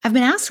I've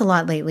been asked a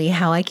lot lately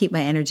how I keep my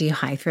energy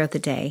high throughout the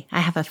day. I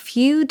have a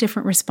few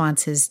different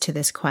responses to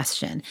this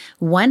question.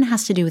 One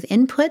has to do with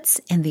inputs,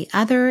 and the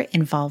other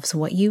involves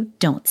what you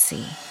don't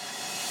see.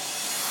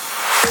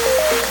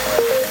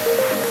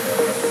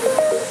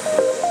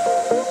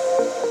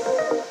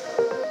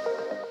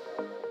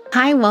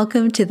 Hi,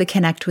 welcome to the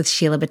Connect with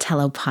Sheila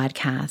Botelho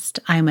podcast.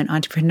 I'm an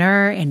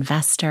entrepreneur,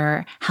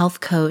 investor,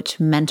 health coach,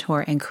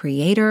 mentor, and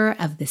creator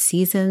of the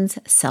Seasons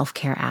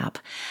self-care app.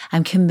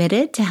 I'm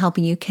committed to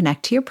helping you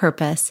connect to your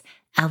purpose,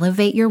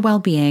 elevate your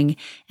well-being,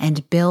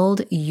 and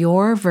build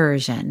your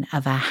version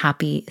of a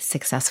happy,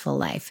 successful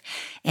life.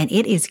 And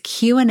it is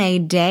Q&A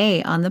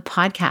day on the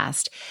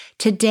podcast.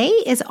 Today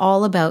is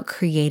all about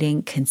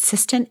creating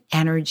consistent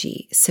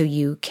energy so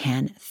you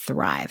can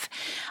thrive.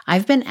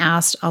 I've been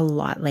asked a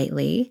lot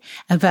lately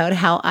about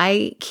how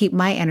I keep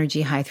my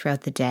energy high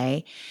throughout the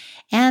day.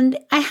 And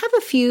I have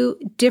a few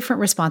different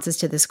responses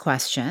to this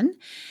question.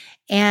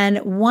 And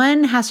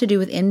one has to do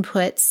with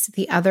inputs.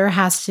 The other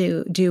has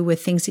to do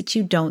with things that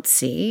you don't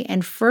see.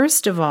 And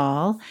first of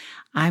all,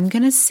 I'm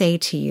going to say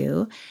to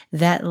you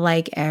that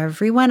like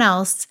everyone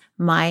else,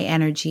 my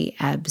energy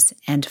ebbs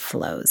and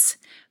flows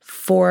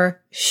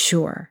for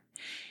sure.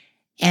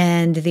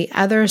 And the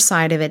other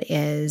side of it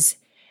is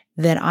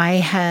that I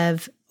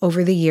have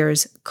over the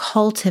years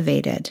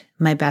cultivated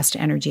my best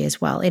energy as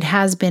well. It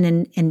has been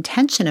an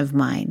intention of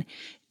mine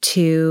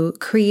to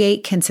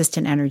create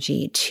consistent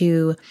energy,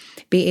 to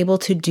be able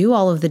to do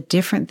all of the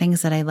different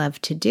things that I love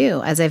to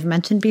do. As I've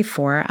mentioned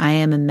before, I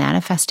am a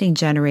manifesting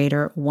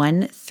generator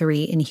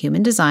 1-3 in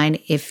human design.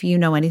 If you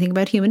know anything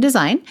about human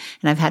design,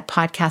 and I've had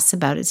podcasts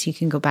about it, so you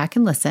can go back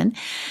and listen.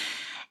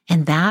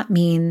 And that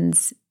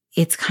means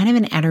it's kind of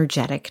an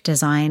energetic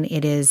design.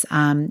 It is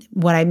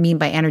what I mean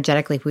by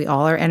energetic, like we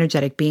all are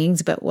energetic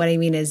beings, but what I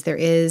mean is there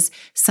is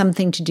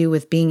something to do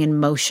with being in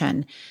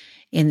motion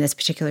in this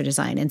particular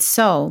design. And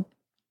so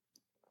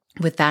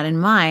with that in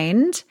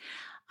mind,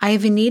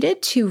 I've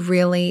needed to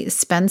really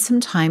spend some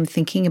time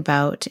thinking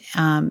about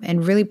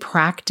and really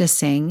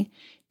practicing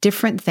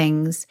different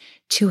things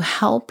to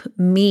help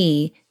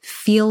me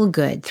feel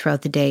good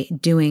throughout the day,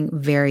 doing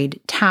varied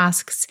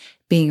tasks,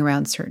 being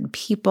around certain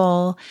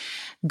people,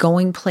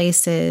 going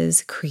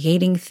places,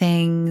 creating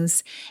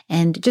things,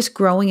 and just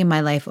growing in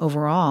my life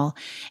overall.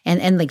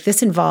 And like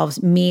this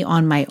involves me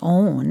on my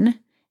own.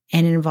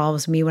 And it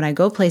involves me when I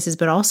go places,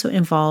 but also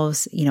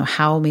involves,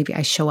 how maybe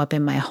I show up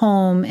in my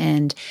home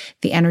and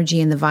the energy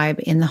and the vibe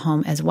in the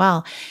home as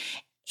well.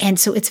 And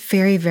so it's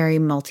very, very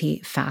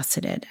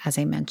multifaceted, as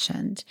I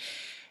mentioned.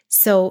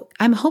 So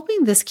I'm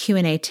hoping this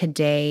Q&A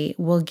today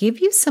will give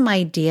you some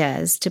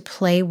ideas to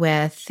play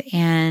with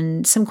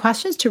and some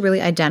questions to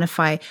really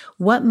identify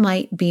what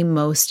might be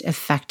most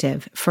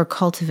effective for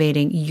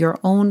cultivating your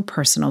own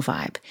personal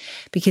vibe,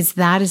 because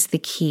that is the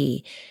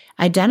key.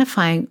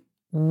 Identifying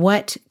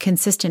what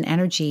consistent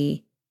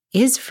energy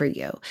is for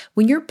you.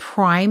 When you're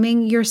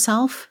priming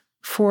yourself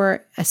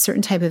for a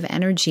certain type of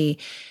energy,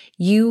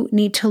 you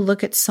need to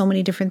look at so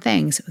many different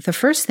things. The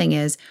first thing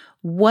is,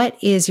 what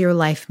is your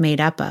life made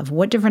up of?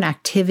 What different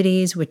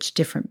activities, which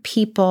different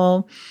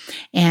people,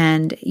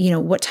 and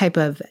what type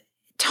of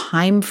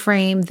time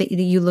frame that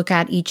you look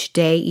at each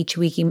day, each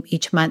week,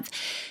 each month.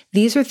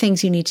 These are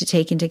things you need to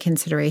take into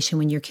consideration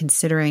when you're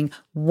considering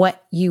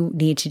what you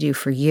need to do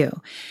for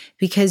you,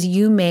 because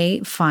you may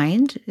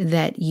find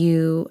that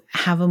you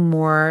have a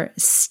more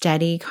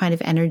steady kind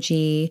of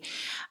energy,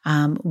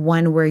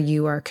 one where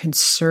you are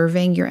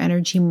conserving your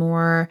energy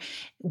more,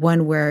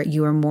 one where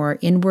you are more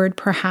inward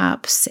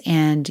perhaps,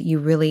 and you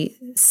really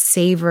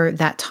savor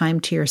that time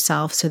to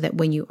yourself so that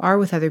when you are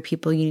with other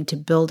people, you need to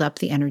build up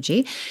the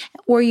energy.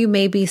 Or you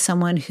may be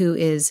someone who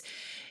is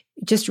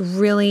just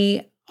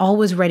really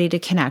always ready to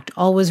connect,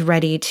 always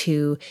ready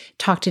to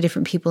talk to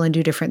different people and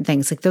do different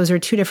things. Like those are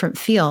two different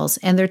feels,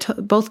 and they're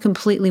both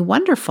completely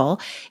wonderful.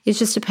 It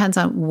just depends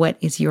on what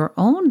is your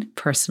own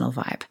personal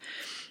vibe.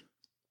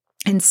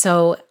 And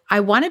so I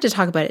wanted to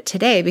talk about it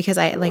today because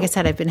like I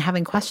said, I've been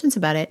having questions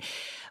about it,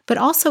 but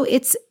also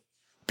it's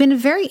been a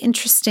very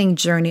interesting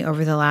journey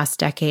over the last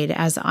decade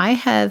as I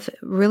have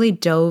really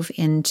dove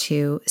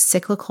into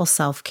cyclical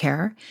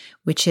self-care,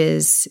 which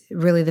is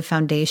really the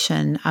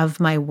foundation of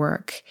my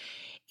work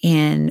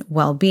in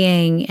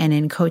well-being and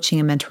in coaching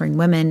and mentoring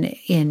women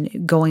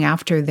in going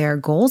after their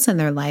goals in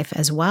their life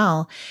as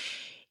well.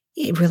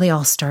 It really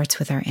all starts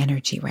with our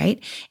energy,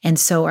 right? And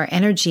so our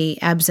energy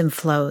ebbs and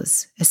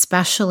flows,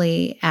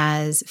 especially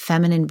as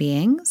feminine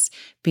beings,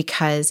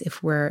 because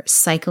if we're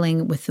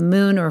cycling with the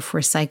moon or if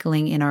we're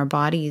cycling in our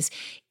bodies,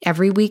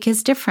 every week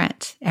is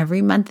different.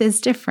 Every month is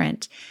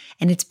different.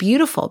 And it's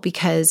beautiful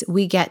because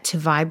we get to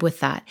vibe with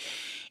that.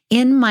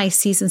 In my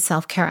Season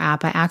Self-Care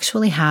app, I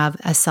actually have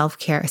a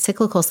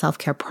cyclical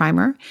self-care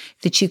primer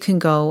that you can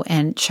go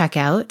and check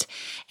out.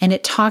 And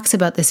it talks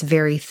about this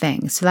very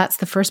thing. So that's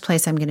the first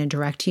place I'm going to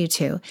direct you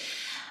to.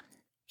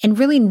 And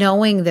really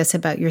knowing this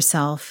about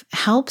yourself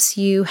helps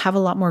you have a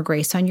lot more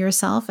grace on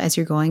yourself as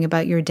you're going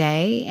about your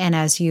day and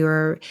as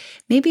you're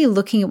maybe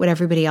looking at what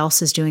everybody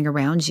else is doing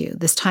around you.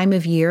 This time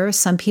of year,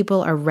 some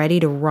people are ready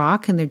to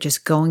rock and they're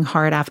just going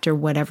hard after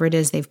whatever it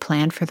is they've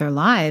planned for their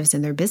lives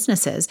and their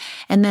businesses.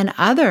 And then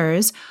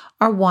others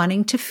are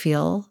wanting to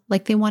feel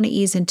like they want to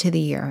ease into the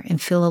year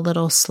and feel a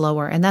little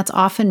slower. And that's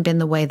often been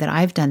the way that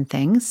I've done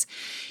things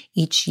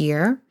each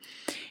year.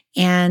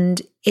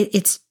 And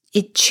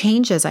it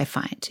changes, I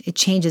find. It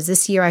changes.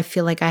 This year, I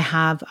feel like I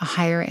have a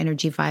higher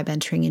energy vibe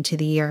entering into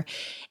the year.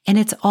 And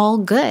it's all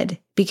good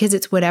because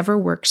it's whatever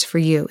works for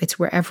you. It's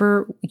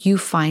wherever you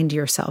find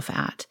yourself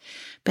at.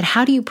 But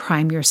how do you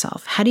prime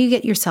yourself? How do you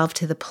get yourself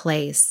to the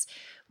place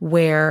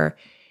where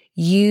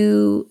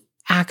you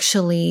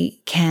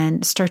actually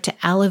can start to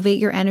elevate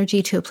your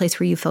energy to a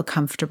place where you feel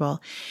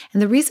comfortable?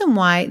 And the reason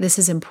why this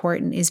is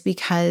important is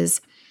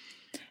because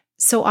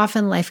so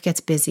often life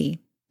gets busy.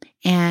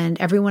 And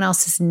everyone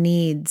else's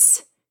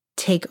needs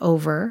take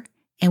over,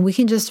 and we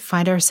can just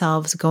find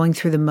ourselves going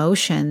through the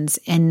motions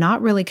and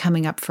not really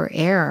coming up for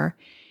air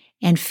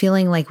and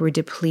feeling like we're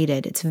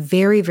depleted. It's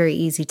very, very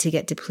easy to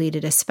get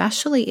depleted,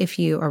 especially if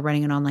you are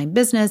running an online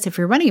business, if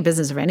you're running a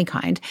business of any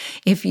kind,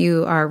 if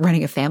you are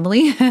running a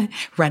family,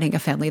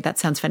 that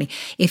sounds funny.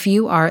 If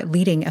you are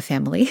leading a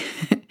family,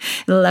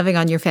 loving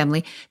on your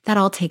family, that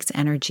all takes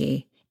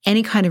energy.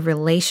 Any kind of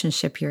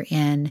relationship you're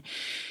in,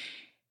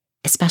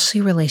 especially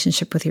a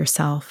relationship with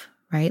yourself,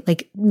 right?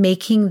 Like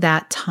making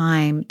that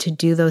time to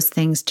do those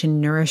things to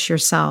nourish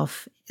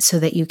yourself so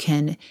that you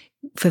can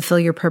fulfill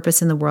your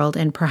purpose in the world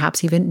and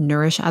perhaps even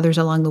nourish others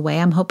along the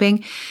way, I'm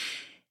hoping,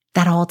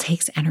 that all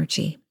takes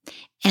energy.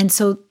 And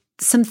so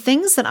some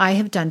things that I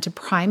have done to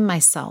prime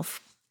myself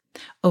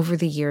over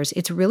the years,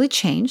 it's really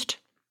changed.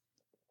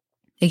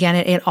 Again,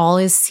 it all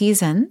is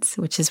seasons,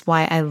 which is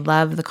why I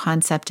love the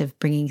concept of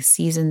bringing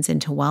seasons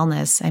into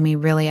wellness. I mean,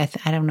 really, I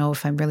don't know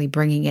if I'm really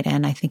bringing it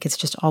in. I think it's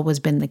just always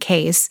been the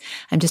case.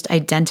 I'm just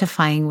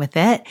identifying with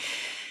it.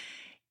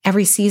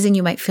 Every season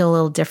you might feel a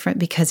little different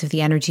because of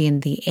the energy in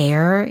the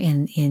air,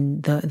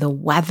 in the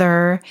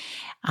weather,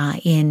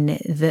 in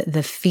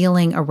the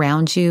feeling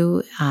around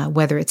you,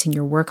 whether it's in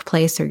your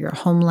workplace or your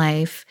home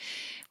life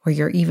or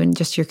even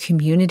just your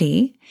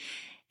community.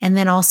 And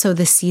then also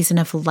the season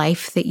of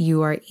life that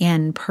you are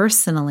in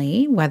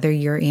personally, whether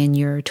you're in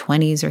your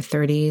 20s or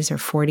 30s or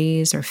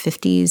 40s or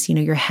 50s,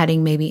 you're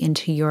heading maybe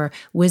into your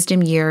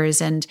wisdom years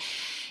and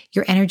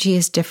your energy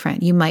is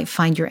different. You might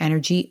find your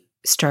energy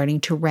starting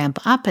to ramp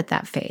up at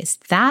that phase.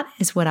 That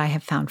is what I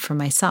have found for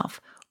myself.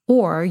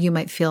 Or you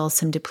might feel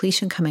some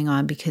depletion coming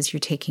on because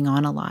you're taking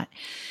on a lot.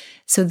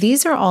 So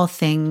these are all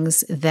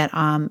things that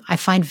I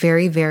find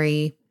very,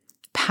 very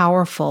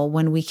powerful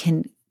when we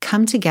can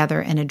come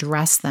together and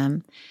address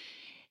them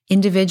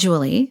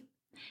individually.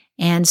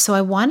 And so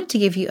I wanted to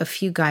give you a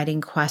few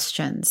guiding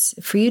questions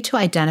for you to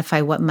identify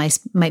what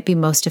might be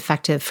most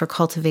effective for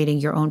cultivating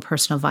your own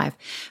personal vibe.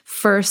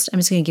 First, I'm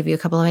just going to give you a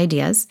couple of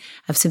ideas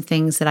of some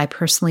things that I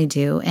personally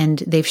do, and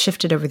they've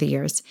shifted over the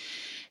years.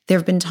 There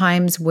have been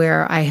times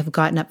where I have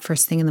gotten up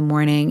first thing in the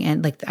morning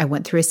and like I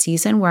went through a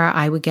season where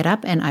I would get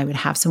up and I would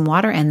have some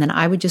water and then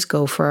I would just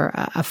go for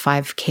a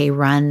 5K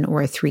run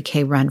or a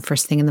 3K run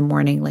first thing in the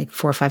morning, like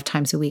 4 or 5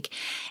 times a week.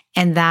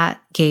 And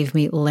that gave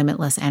me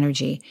limitless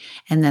energy.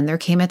 And then there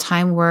came a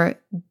time where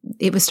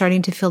it was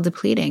starting to feel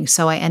depleting.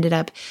 So I ended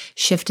up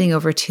shifting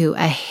over to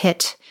a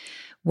HIIT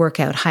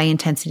workout, high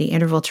intensity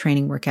interval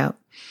training workout.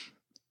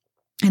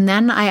 And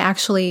then I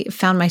actually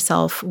found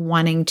myself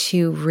wanting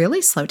to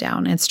really slow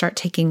down and start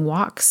taking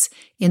walks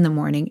in the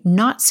morning,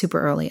 not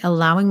super early,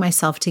 allowing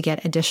myself to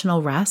get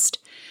additional rest,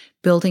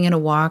 building in a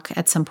walk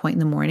at some point in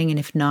the morning, and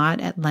if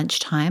not, at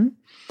lunchtime.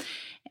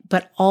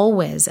 But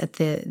always at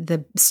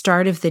the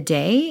start of the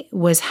day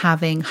was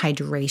having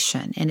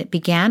hydration. And it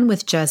began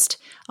with just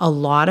a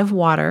lot of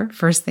water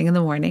first thing in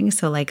the morning,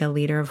 so like a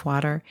liter of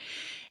water.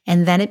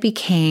 And then it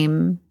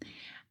became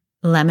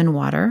lemon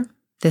water.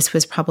 This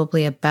was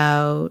probably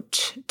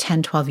about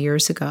 10, 12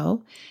 years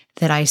ago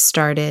that I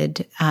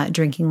started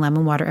drinking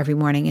lemon water every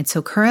morning. And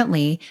so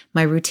currently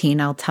my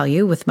routine, I'll tell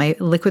you, with my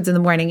liquids in the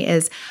morning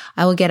is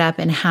I will get up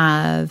and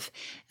have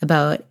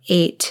about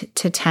 8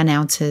 to 10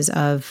 ounces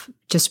of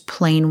just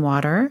plain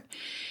water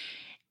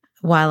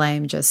while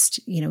I'm just,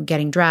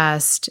 getting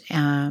dressed.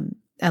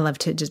 I love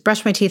to just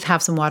brush my teeth,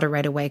 have some water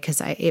right away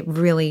because it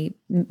really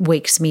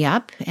wakes me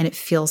up and it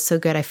feels so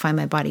good. I find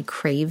my body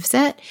craves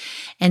it.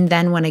 And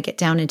then when I get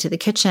down into the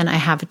kitchen, I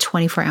have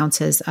 24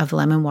 ounces of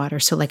lemon water.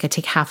 So like I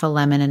take half a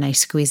lemon and I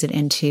squeeze it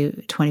into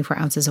 24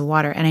 ounces of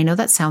water. And I know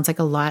that sounds like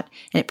a lot,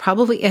 and it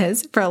probably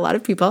is for a lot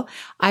of people.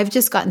 I've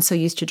just gotten so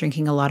used to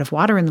drinking a lot of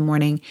water in the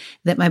morning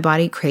that my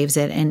body craves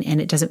it and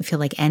it doesn't feel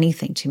like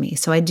anything to me.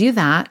 So I do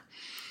that.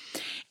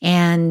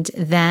 And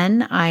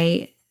then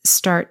I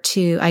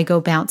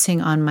go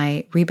bouncing on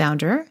my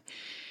rebounder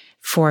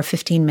for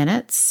 15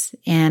 minutes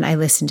and I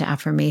listen to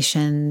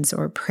affirmations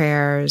or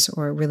prayers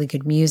or really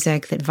good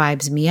music that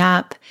vibes me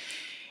up.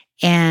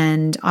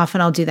 And often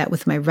I'll do that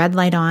with my red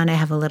light on. I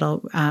have a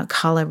little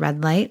Kala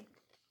red light.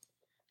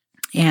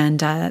 And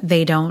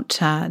they don't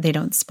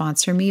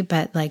sponsor me,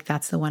 but like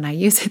that's the one I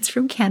use. It's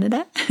from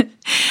Canada.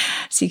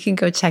 So you can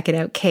go check it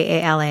out,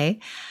 Kala.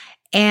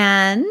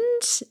 And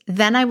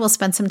then I will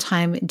spend some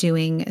time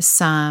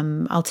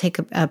I'll take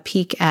a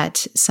peek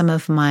at some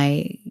of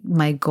my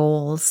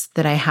goals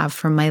that I have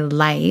for my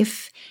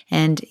life.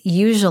 And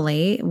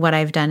usually what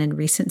I've done in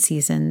recent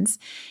seasons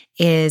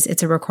is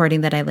it's a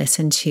recording that I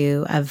listen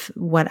to of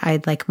what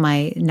I'd like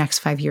my next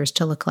 5 years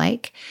to look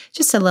like.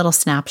 Just a little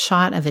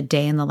snapshot of a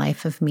day in the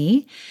life of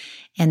me.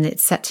 And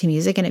it's set to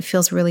music and it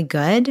feels really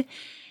good.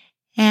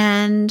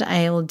 And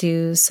I will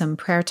do some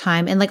prayer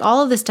time. And like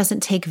all of this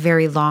doesn't take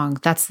very long.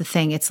 That's the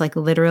thing. It's like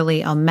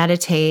literally I'll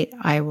meditate.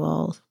 I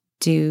will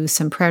do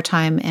some prayer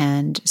time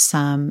and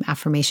some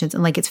affirmations.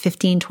 And like it's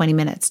 15, 20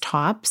 minutes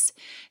tops.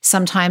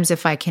 Sometimes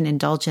if I can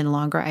indulge in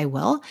longer, I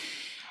will.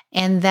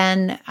 And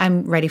then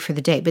I'm ready for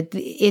the day. But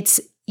it's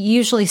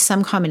usually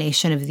some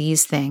combination of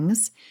these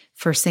things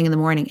first thing in the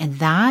morning. And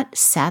that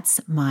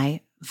sets my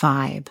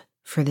vibe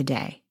for the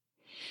day.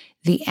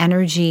 The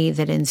energy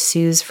that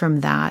ensues from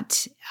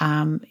that,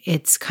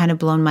 it's kind of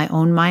blown my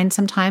own mind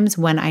sometimes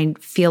when I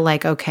feel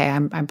like, okay,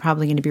 I'm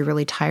probably going to be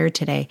really tired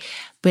today,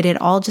 but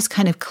it all just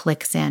kind of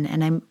clicks in.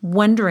 And I'm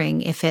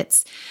wondering if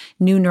it's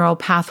new neural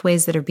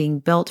pathways that are being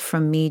built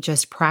from me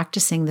just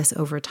practicing this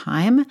over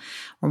time,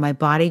 or my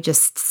body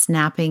just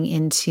snapping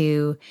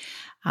into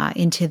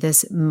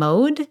this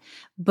mode.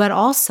 But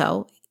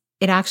also,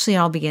 it actually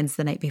all begins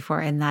the night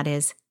before, and that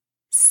is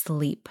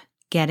sleep.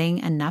 Getting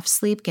enough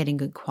sleep, getting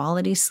good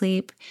quality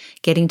sleep,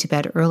 getting to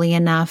bed early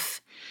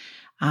enough,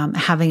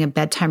 having a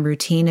bedtime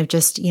routine of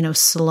just,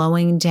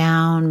 slowing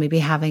down, maybe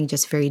having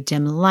just very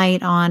dim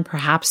light on,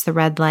 perhaps the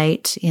red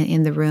light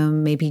in the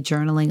room, maybe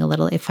journaling a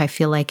little if I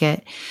feel like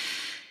it,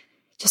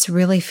 just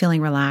really feeling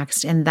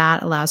relaxed. And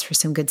that allows for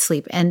some good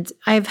sleep. And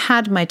I've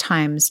had my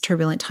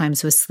turbulent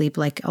times with sleep,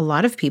 like a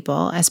lot of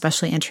people,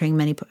 especially entering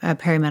many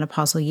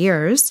perimenopausal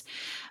years.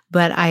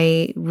 But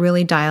I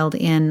really dialed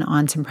in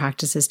on some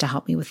practices to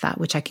help me with that,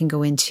 which I can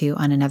go into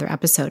on another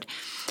episode.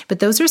 But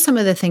those are some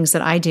of the things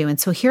that I do. And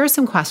so here are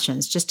some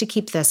questions just to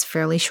keep this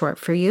fairly short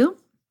for you.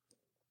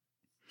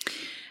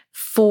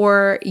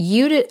 For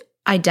you to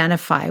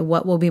identify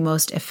what will be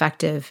most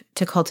effective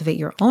to cultivate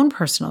your own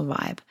personal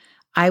vibe,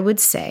 I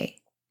would say,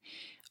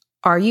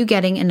 are you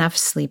getting enough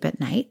sleep at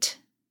night?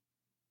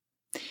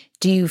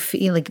 Do you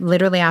feel like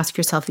literally ask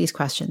yourself these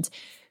questions?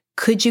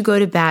 Could you go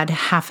to bed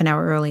half an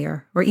hour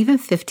earlier or even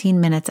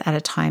 15 minutes at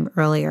a time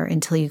earlier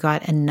until you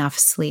got enough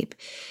sleep?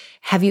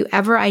 Have you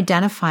ever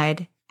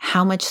identified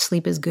how much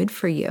sleep is good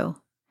for you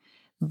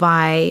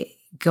by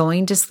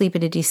going to sleep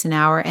at a decent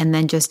hour and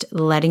then just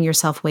letting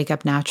yourself wake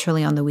up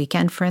naturally on the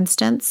weekend, for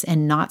instance,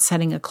 and not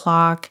setting a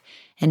clock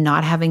and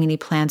not having any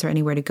plans or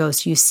anywhere to go?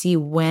 So you see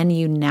when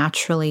you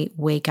naturally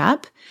wake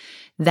up,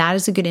 that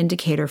is a good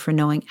indicator for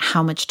knowing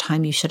how much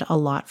time you should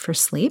allot for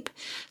sleep.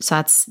 So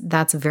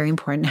that's very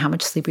important. How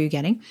much sleep are you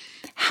getting?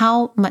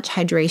 How much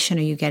hydration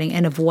are you getting,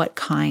 and of what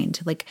kind?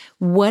 Like,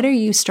 what are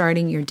you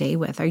starting your day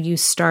with? Are you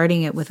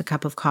starting it with a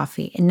cup of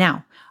coffee? And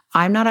now,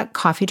 I'm not a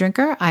coffee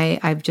drinker.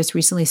 I've just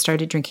recently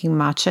started drinking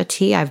matcha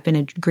tea. I've been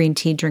a green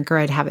tea drinker.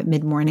 I'd have it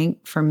mid-morning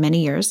for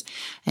many years.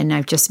 And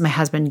my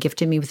husband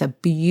gifted me with a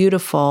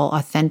beautiful,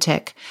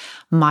 authentic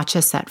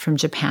matcha set from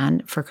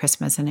Japan for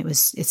Christmas. And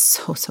it's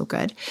so, so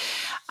good.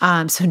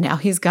 So now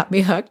he's got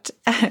me hooked.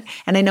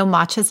 And I know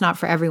matcha is not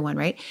for everyone,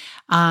 right?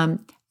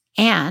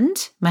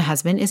 And my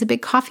husband is a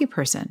big coffee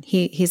person.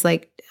 He's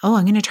like, oh,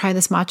 I'm going to try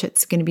this matcha.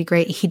 It's going to be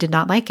great. He did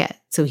not like it.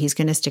 So he's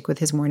going to stick with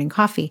his morning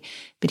coffee.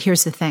 But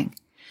here's the thing.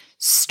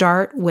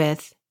 Start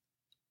with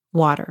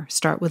water,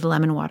 start with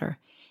lemon water,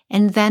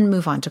 and then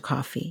move on to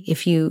coffee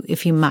if you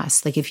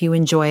must. Like if you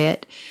enjoy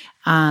it,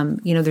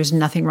 there's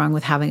nothing wrong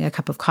with having a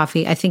cup of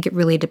coffee. I think it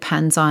really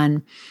depends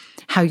on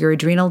how your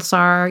adrenals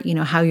are,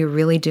 how you're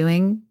really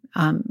doing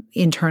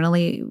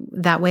internally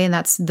that way. And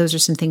those are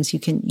some things you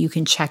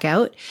can check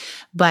out,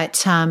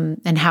 but,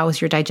 and how is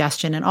your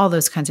digestion and all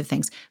those kinds of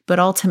things. But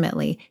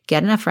ultimately,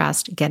 get enough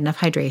rest, get enough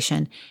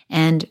hydration,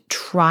 and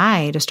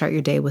try to start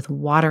your day with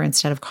water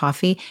instead of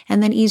coffee,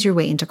 and then ease your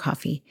way into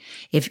coffee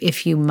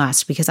if you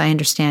must, because I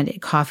understand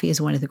coffee is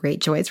one of the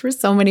great joys for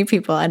so many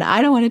people, and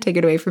I don't want to take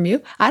it away from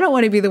you. I don't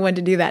want to be the one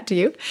to do that to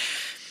you.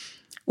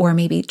 Or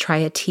maybe try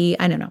a tea.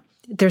 I don't know.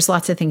 There's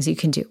lots of things you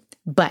can do,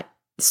 but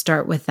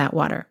start with that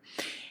water.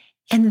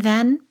 And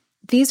then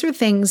these are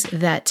things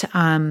that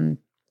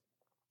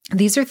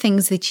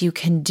you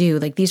can do.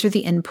 Like these are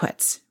the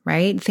inputs,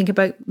 right? Think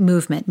about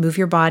movement. Move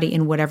your body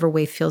in whatever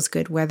way feels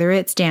good, whether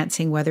it's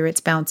dancing, whether it's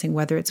bouncing,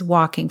 whether it's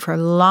walking. For a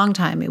long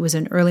time, it was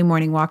an early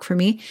morning walk for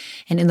me.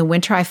 And in the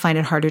winter, I find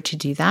it harder to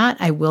do that.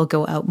 I will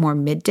go out more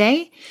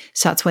midday.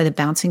 So that's why the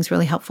bouncing is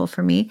really helpful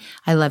for me.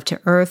 I love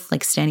to earth,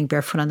 like standing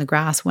barefoot on the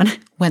grass when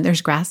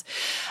there's grass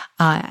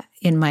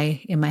in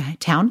my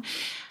town.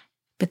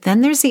 But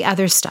then there's the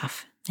other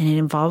stuff. And it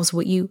involves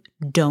what you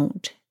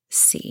don't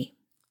see.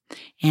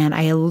 And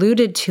I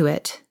alluded to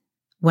it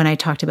when I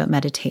talked about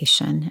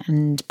meditation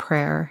and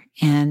prayer.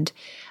 And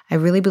I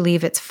really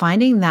believe it's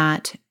finding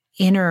that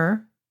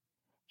inner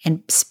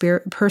and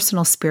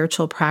personal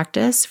spiritual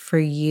practice for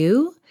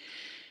you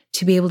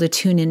to be able to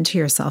tune into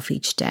yourself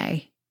each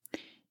day.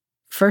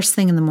 First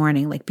thing in the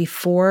morning, like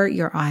before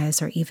your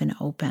eyes are even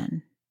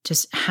open,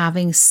 just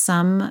having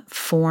some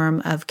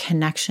form of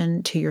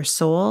connection to your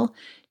soul,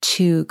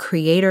 to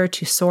creator,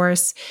 to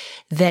source,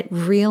 that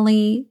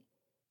really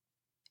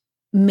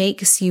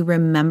makes you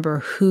remember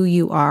who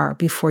you are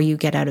before you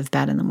get out of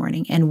bed in the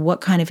morning and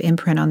what kind of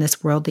imprint on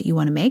this world that you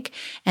want to make.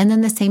 And then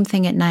the same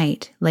thing at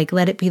night. Like,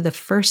 let it be the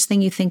first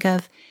thing you think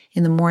of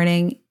in the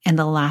morning and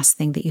the last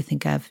thing that you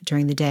think of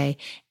during the day,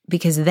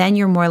 because then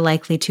you're more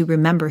likely to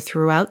remember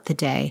throughout the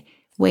day,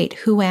 wait,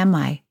 who am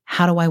I?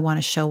 How do I want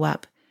to show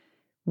up?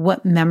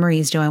 What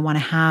memories do I want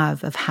to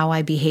have of how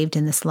I behaved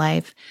in this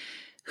life?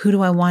 Who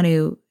do I want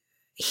to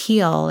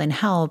heal and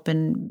help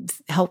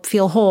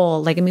feel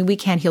whole? Like, I mean, we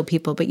can't heal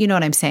people, but you know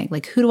what I'm saying?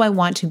 Like, who do I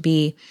want to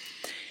be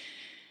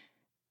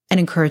an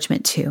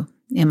encouragement to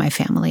in my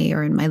family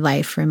or in my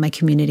life or in my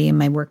community, in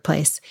my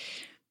workplace?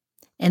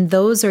 And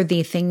those are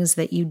the things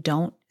that you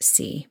don't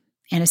see.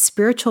 And a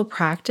spiritual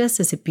practice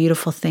is a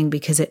beautiful thing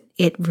because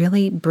it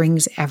really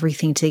brings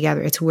everything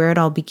together. It's where it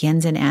all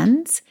begins and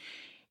ends.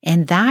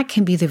 And that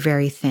can be the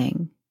very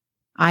thing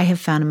I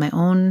have found in my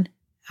own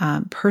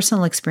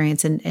personal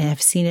experience, and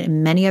I've seen it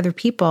in many other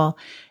people,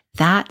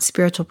 that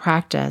spiritual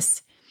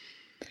practice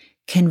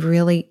can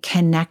really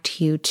connect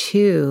you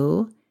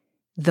to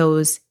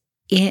those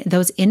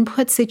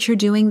inputs that you're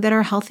doing that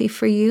are healthy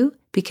for you,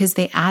 because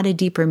they add a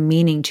deeper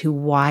meaning to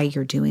why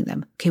you're doing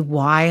them. Okay,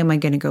 why am I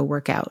going to go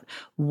work out?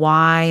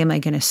 Why am I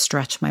going to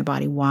stretch my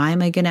body? Why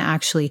am I going to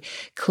actually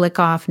click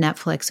off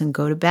Netflix and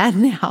go to bed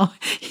now?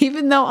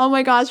 Even though, oh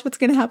my gosh, what's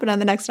going to happen on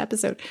the next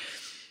episode?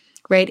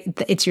 Right?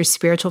 It's your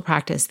spiritual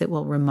practice that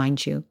will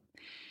remind you.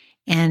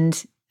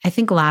 And I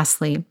think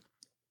lastly,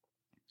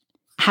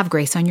 have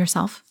grace on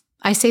yourself.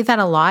 I say that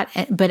a lot,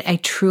 but I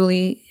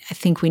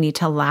think we need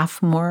to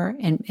laugh more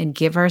and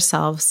give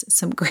ourselves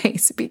some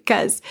grace,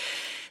 because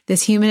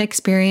this human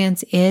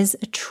experience is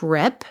a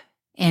trip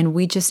and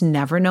we just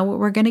never know what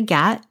we're going to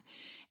get.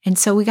 And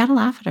so we got to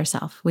laugh at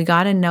ourselves. We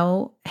got to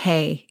know,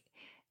 hey,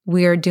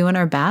 we are doing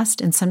our best.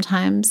 And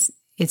sometimes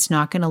it's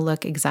not going to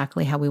look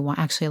exactly how we want.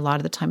 Actually, a lot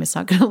of the time, it's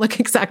not going to look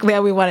exactly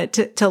how we want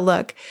it to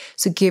look.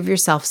 So give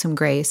yourself some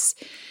grace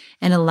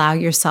and allow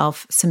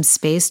yourself some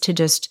space to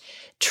just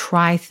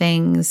try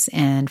things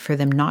and for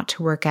them not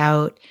to work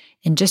out.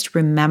 And just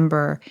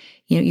remember,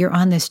 you're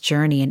on this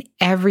journey, and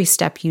every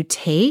step you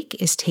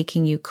take is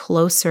taking you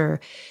closer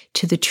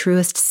to the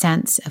truest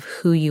sense of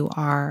who you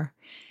are.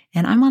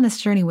 And I'm on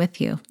this journey with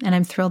you, and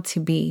I'm thrilled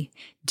to be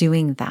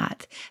doing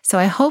that. So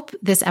I hope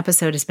this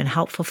episode has been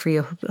helpful for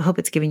you. I hope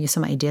it's giving you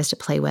some ideas to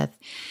play with.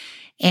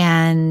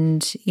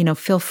 And,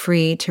 feel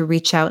free to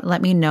reach out,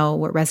 let me know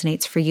what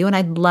resonates for you. And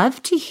I'd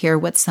love to hear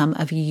what some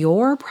of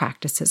your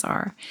practices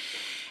are.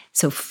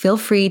 So feel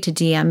free to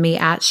DM me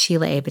at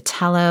Sheila A.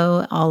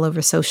 Botelho all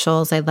over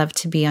socials. I love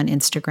to be on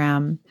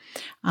Instagram,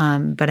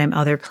 but I'm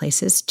other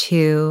places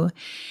too.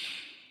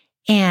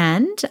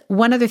 And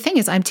one other thing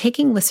is I'm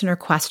taking listener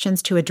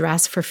questions to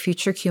address for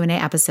future Q&A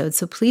episodes.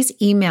 So please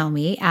email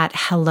me at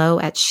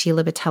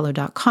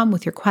hello@SheilaBotelho.com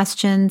with your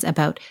questions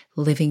about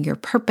living your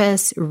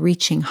purpose,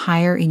 reaching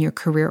higher in your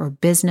career or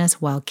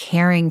business while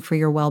caring for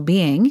your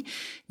well-being,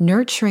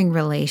 nurturing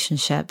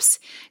relationships,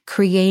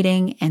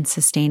 creating and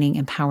sustaining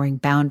empowering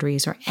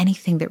boundaries, or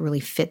anything that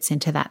really fits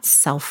into that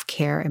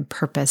self-care and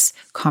purpose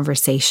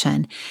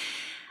conversation.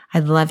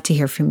 I'd love to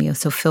hear from you.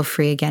 So feel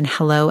free, again,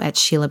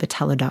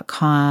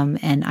 hello@SheilaBotelho.com,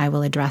 and I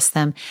will address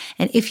them.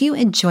 And if you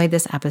enjoyed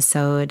this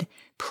episode,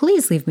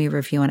 please leave me a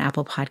review on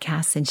Apple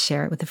Podcasts and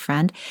share it with a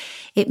friend.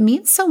 It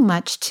means so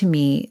much to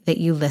me that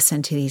you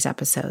listen to these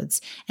episodes.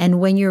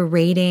 And when you're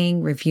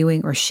rating,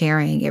 reviewing, or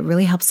sharing, it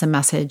really helps the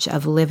message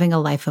of living a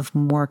life of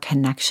more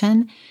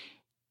connection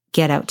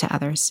get out to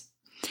others.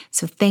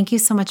 So thank you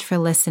so much for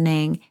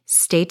listening.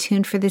 Stay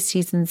tuned for the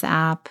Seasons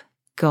app.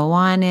 Go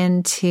on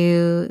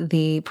into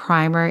the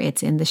primer.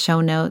 It's in the show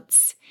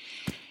notes.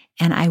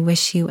 And I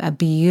wish you a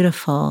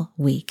beautiful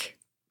week.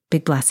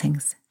 Big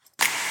blessings.